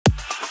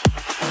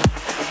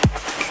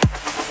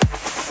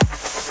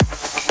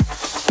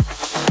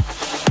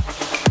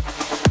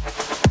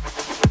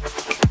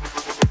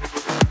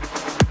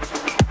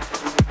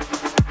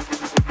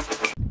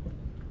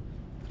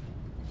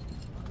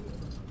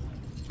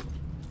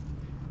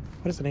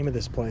What is the name of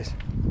this place?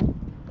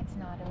 It's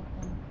not open.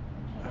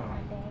 I can't get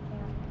my bag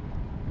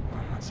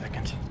out. 1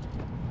 second.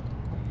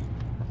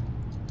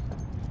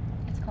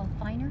 It's called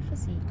Finer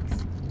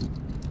Physiques.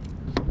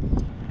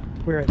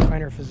 We're at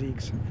Finer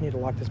Physiques. I need to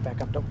lock this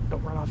back up. Don't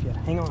run off yet.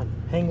 Hang on.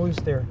 Hang loose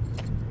there.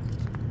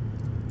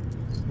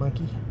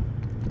 Monkey.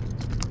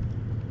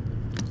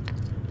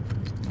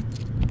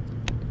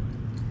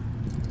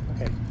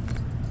 Okay.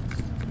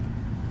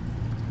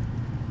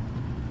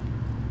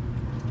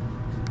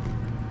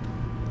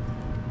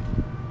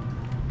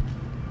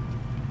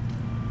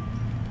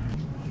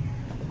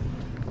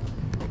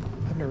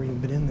 I've never even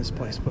been in this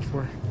place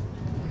before.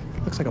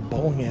 Looks like a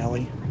bowling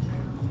alley.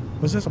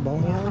 Was this a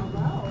bowling alley?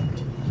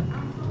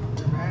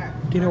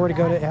 Do you know where to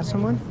go to ask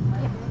someone?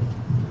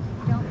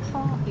 Don't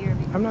fall here.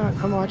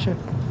 I'm watching.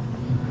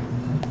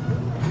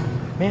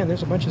 Man,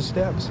 there's a bunch of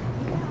steps.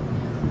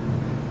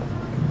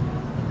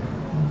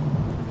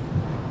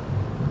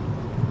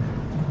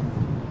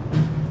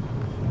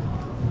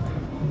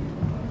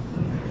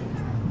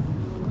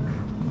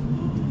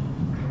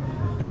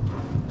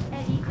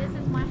 Eddie, this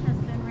is my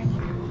husband,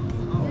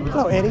 Richard.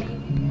 Hello, Eddie.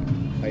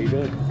 How you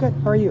doing? Good.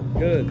 How are you?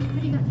 Good.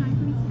 Have you got time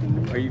for me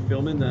today? Are you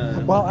filming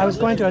the? Well, I was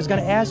going to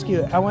ask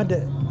you. I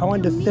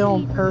wanted to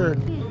film her.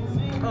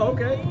 Oh,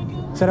 okay.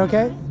 Is that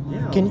okay?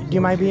 Yeah. Do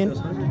you mind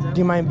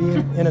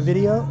being in a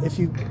video if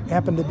you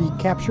happen to be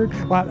captured?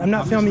 Well, I'm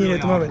not filming you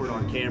at the moment.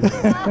 On camera.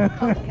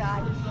 Oh,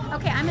 God.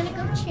 Okay, I'm going to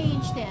go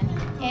change then.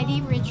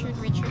 Eddie, Richard,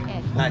 Eddie.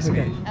 Nice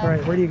Okay. game. All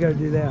right. Where do you go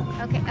do that?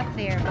 Okay, up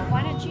there. But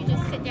why don't you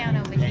just sit down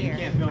over Yeah, here? you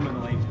can't film in the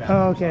lanes back.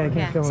 Oh, okay. I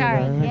can't film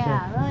Sorry. it. Okay.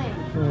 Yeah, All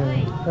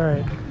right. right. All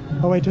right.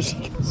 I'll wait till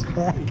she comes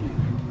back.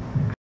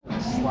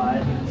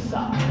 Slide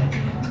inside.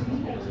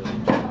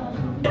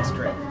 Yes,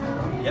 correct.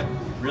 Yep.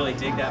 Really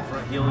dig that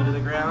front heel into the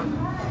ground,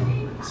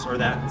 or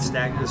that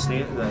stack the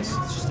still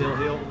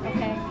heel.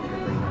 Okay.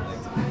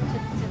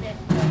 To that,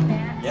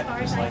 Yep, as far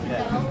as just I like can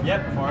that. go? Yep,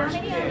 as far How as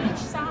you many on can.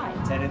 each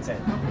side? 10 and 10.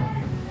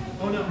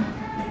 Oh no.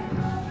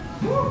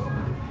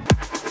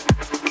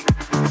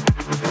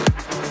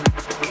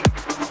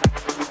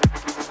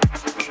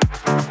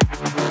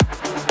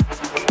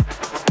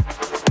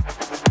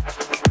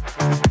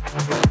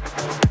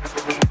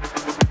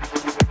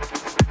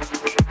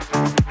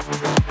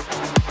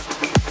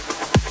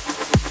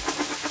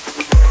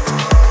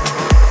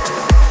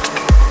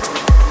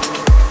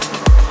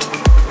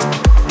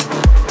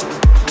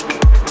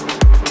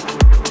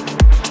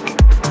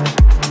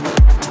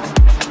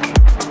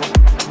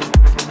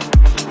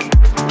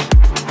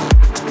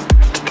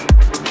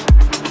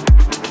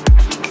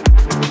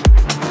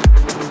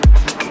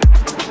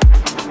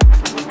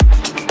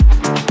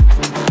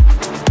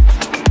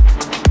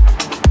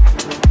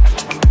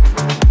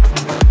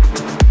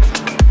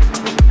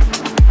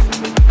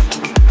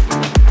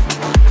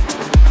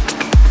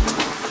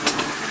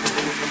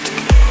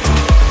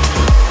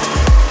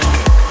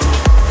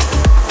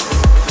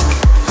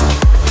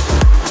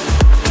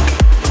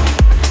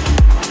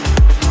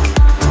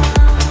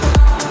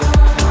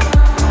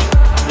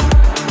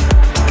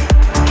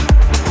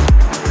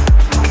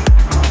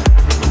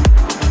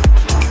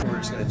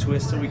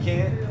 Twist till we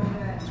can.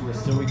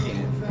 Twist till we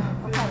can.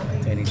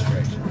 To any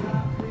stretch.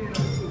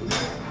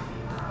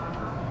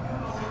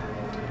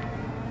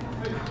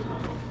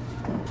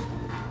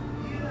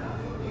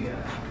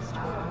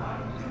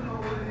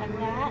 Like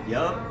that?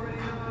 Yup.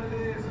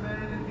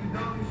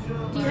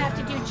 Do you have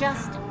to do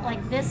just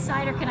like this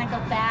side, or can I go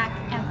back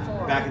and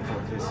forth? Back and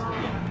forth. This.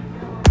 Yeah.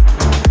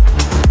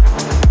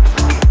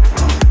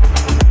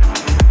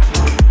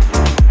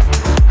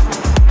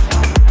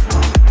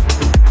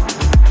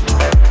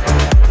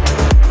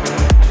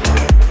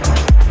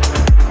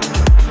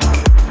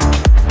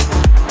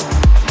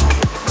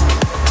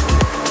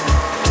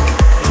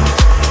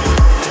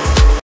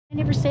 I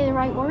never say the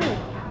right word.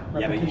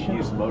 Yeah, but you can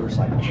use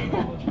motorcycle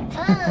terminology.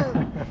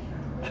 Oh.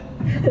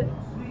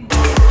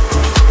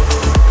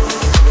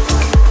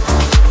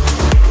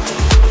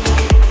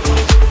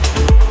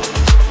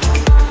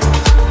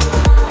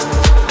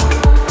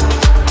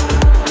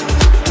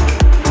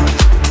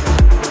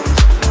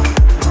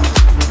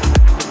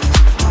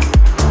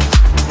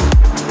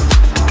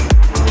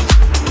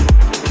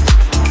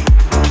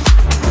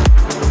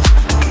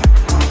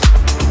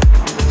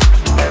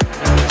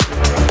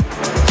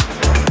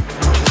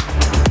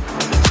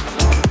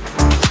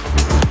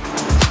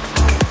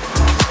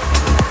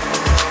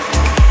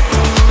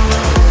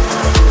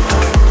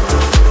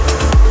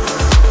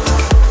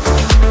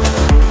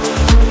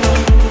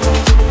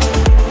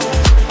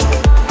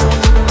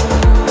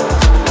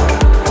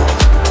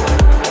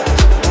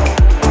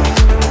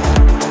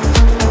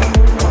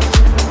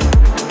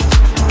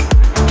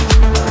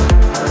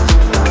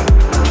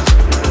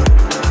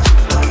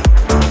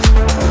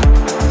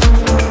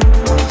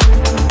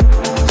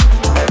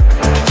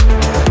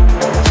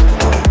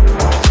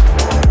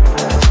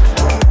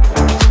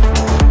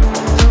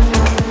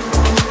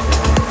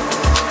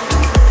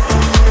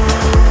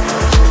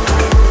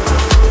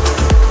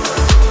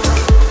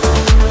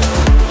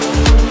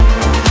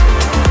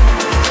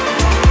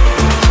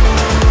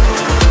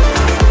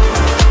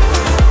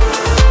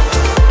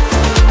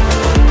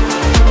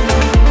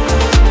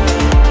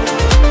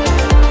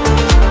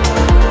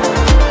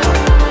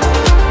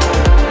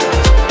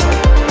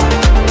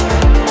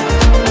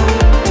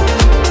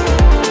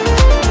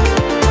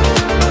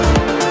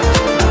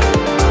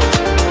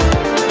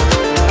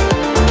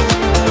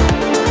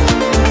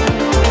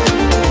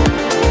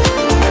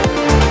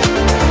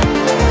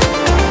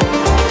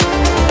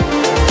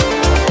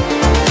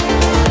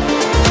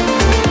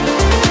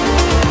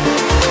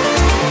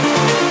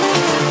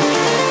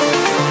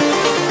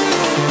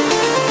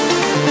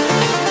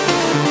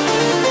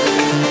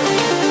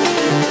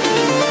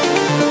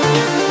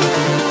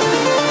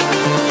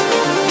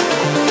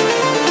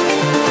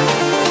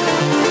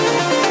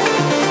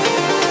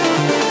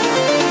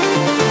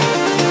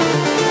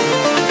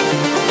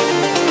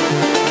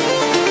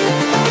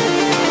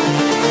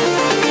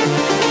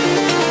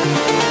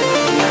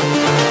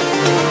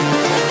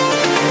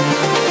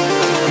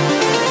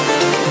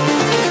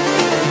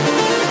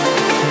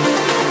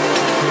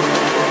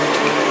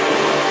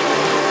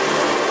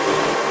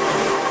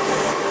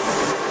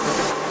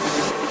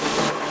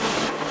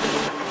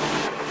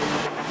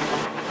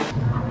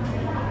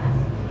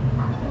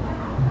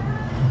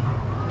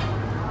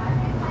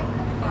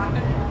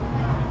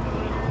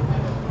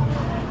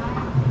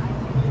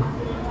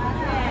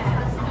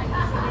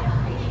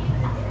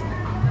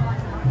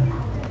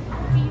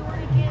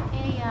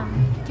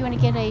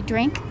 they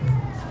drink?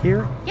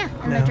 Here? Yeah,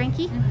 in No. the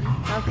drinky?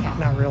 Okay.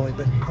 Not really,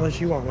 but unless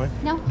you want one.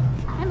 No,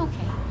 I'm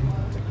okay.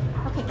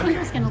 Okay,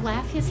 Kendall's gonna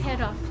laugh his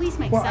head off. Please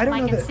make Well, some I don't I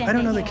know can that send I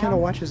don't to know that him. Kendall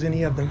watches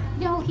any of them.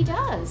 No, he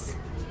does.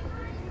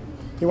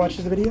 He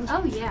watches the videos?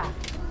 Oh yeah.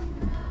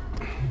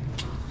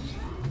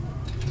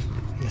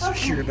 I'm not so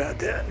sure about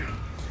that.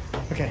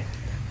 Okay,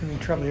 I'm in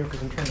trouble here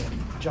because I'm trying to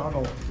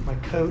joggle my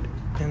coat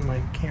and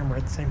my camera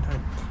at the same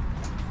time.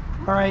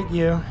 All right,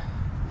 you.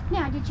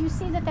 Now, did you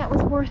see that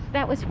was worth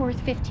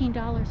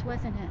 $15,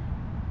 wasn't it?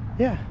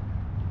 Yeah,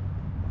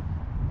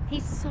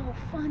 He's so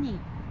funny.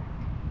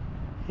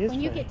 he is When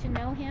you funny. get to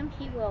know him,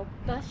 he will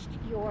bust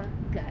your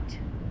gut.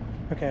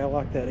 Okay, I'll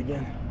lock that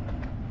again.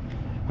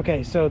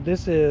 Okay, so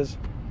this is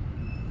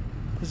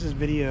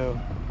video.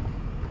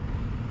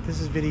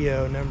 This is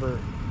video number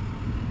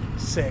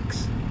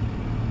 6.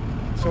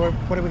 So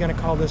what are we gonna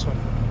call this one?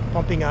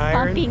 Pumping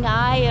iron. Pumping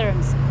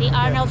irons, the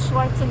Arnold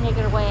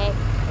Schwarzenegger way.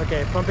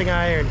 Okay, pumping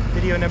iron.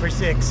 Video number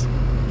 6.